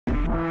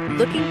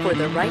Looking for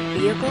the right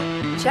vehicle?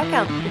 Check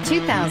out the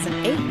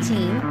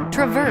 2018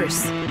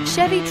 Traverse.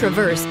 Chevy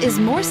Traverse is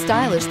more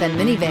stylish than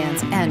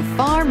minivans and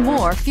far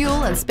more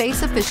fuel and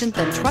space efficient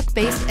than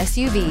truck-based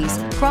SUVs.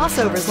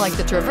 Crossovers like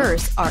the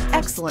Traverse are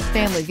excellent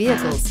family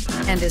vehicles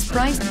and is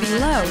priced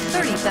below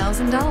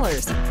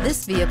 $30,000.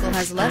 This vehicle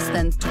has less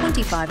than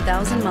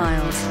 25,000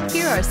 miles.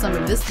 Here are some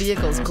of this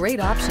vehicle's great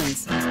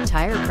options: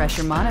 tire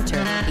pressure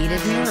monitor,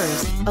 heated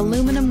mirrors,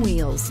 aluminum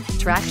wheels,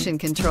 traction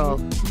control,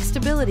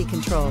 stability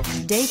control,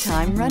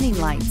 daytime running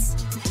lights,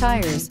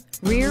 tires,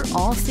 rear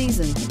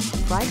all-season,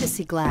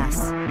 privacy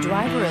glass,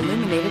 driver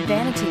illuminated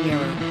vanity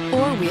mirror,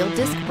 four-wheel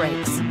disc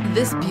brakes.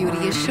 This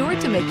beauty is sure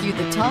to make you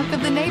the talk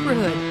of the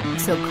neighborhood.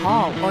 So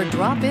call or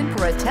drop in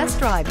for a test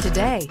drive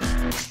today.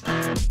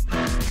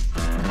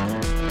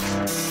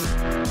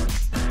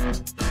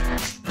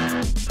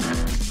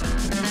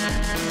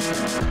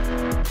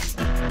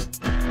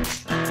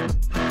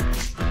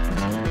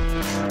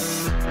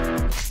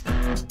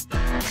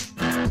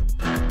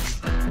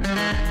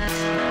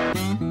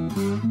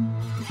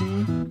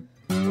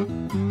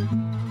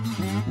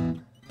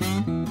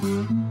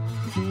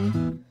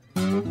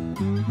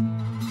 Thank you.